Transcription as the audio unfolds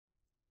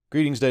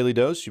Greetings, Daily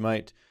Dose. You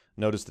might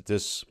notice that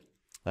this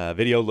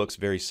video looks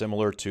very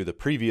similar to the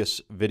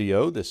previous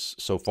video.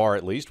 So far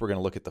at least, we're going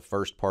to look at the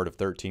first part of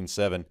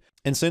 13.7.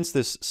 And since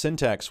this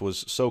syntax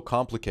was so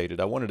complicated,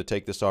 I wanted to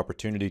take this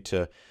opportunity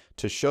to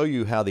show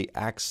you how the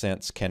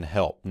accents can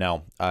help.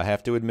 Now, I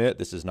have to admit,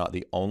 this is not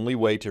the only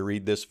way to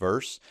read this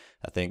verse.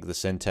 I think the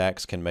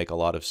syntax can make a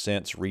lot of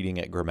sense reading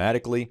it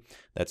grammatically.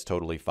 That's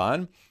totally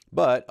fine.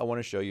 But I want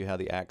to show you how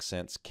the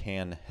accents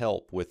can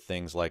help with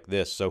things like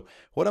this. So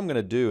what I'm going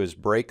to do is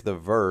break the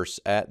verse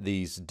at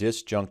these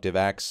disjunctive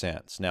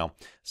accents. Now,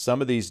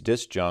 some of these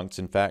disjuncts,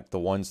 in fact, the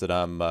ones that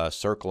I'm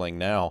circling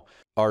now,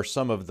 are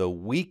some of the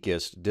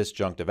weakest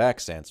disjunctive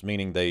accents,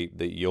 meaning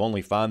that you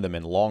only find them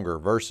in longer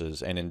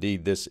verses. And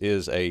indeed, this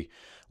is a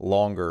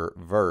longer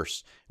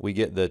verse. We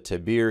get the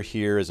tabir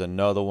here is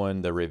another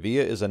one. The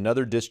revia is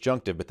another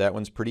disjunctive, but that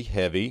one's pretty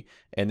heavy.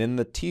 And then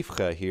the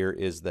tifcha here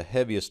is the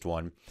heaviest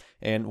one.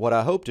 And what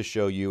I hope to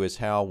show you is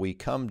how we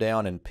come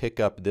down and pick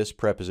up this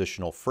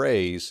prepositional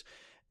phrase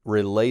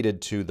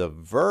related to the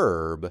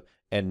verb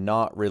and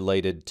not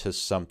related to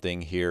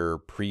something here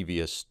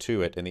previous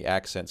to it. And the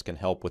accents can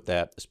help with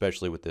that,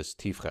 especially with this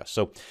tifcha.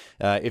 So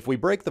if we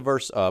break the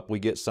verse up, we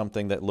get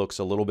something that looks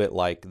a little bit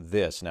like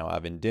this. Now,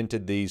 I've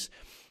indented these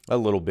a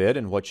little bit,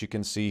 and what you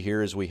can see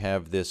here is we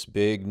have this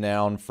big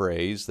noun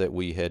phrase that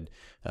we had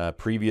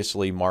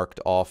previously marked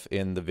off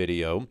in the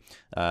video.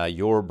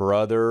 Your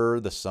brother,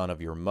 the son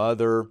of your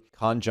mother.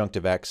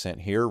 Conjunctive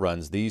accent here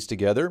runs these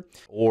together.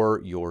 Or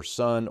your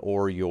son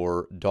or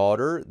your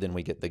daughter. Then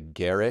we get the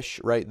geresh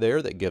right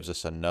there that gives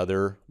us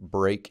another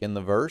break in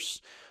the verse.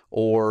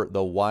 Or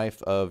the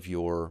wife of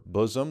your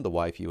bosom, the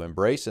wife you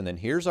embrace. And then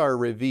here's our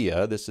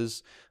revia. This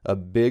is a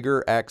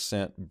bigger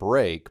accent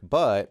break,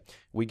 but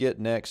we get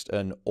next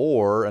an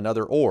or,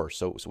 another or.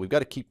 So we've got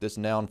to keep this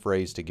noun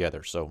phrase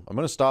together. So I'm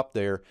going to stop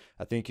there.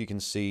 I think you can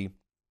see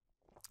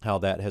how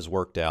that has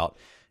worked out.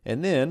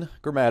 And then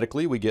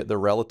grammatically, we get the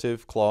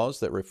relative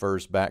clause that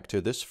refers back to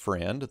this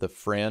friend, the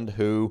friend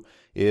who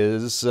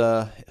is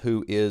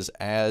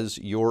as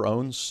your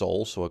own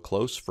soul, so a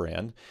close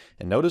friend.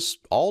 And notice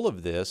all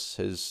of this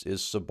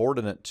is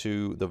subordinate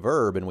to the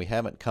verb, and we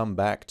haven't come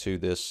back to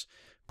this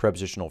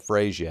prepositional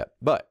phrase yet.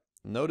 But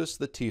notice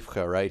the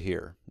tifcha right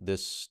here,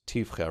 this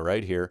tifcha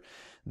right here.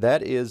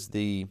 That is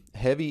the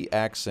heavy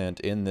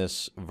accent in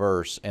this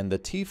verse, and the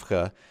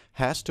tifcha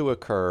has to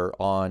occur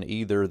on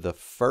either the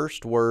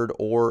first word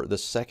or the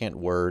second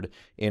word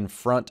in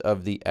front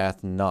of the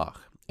athnach.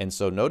 And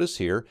so notice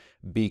here,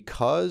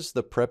 because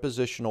the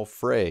prepositional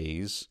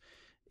phrase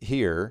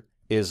here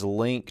is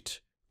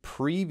linked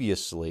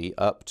previously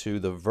up to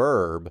the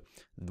verb,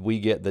 we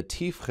get the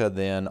tifcha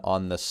then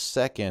on the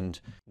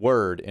second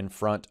word in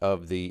front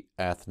of the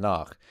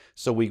athnach.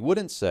 So we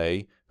wouldn't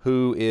say,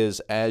 who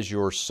is as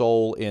your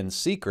soul in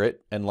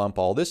secret, and lump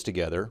all this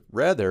together.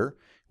 Rather,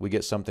 we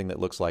get something that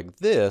looks like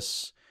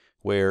this,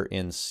 where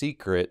in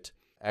secret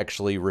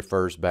actually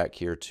refers back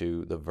here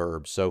to the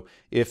verb. So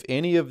if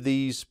any of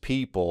these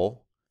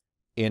people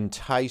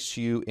entice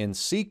you in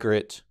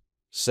secret,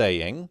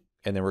 saying,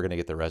 and then we're going to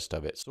get the rest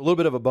of it. So a little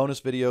bit of a bonus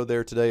video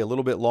there today, a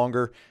little bit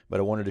longer, but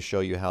I wanted to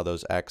show you how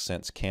those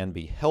accents can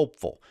be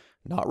helpful.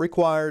 Not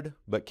required,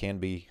 but can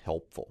be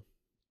helpful.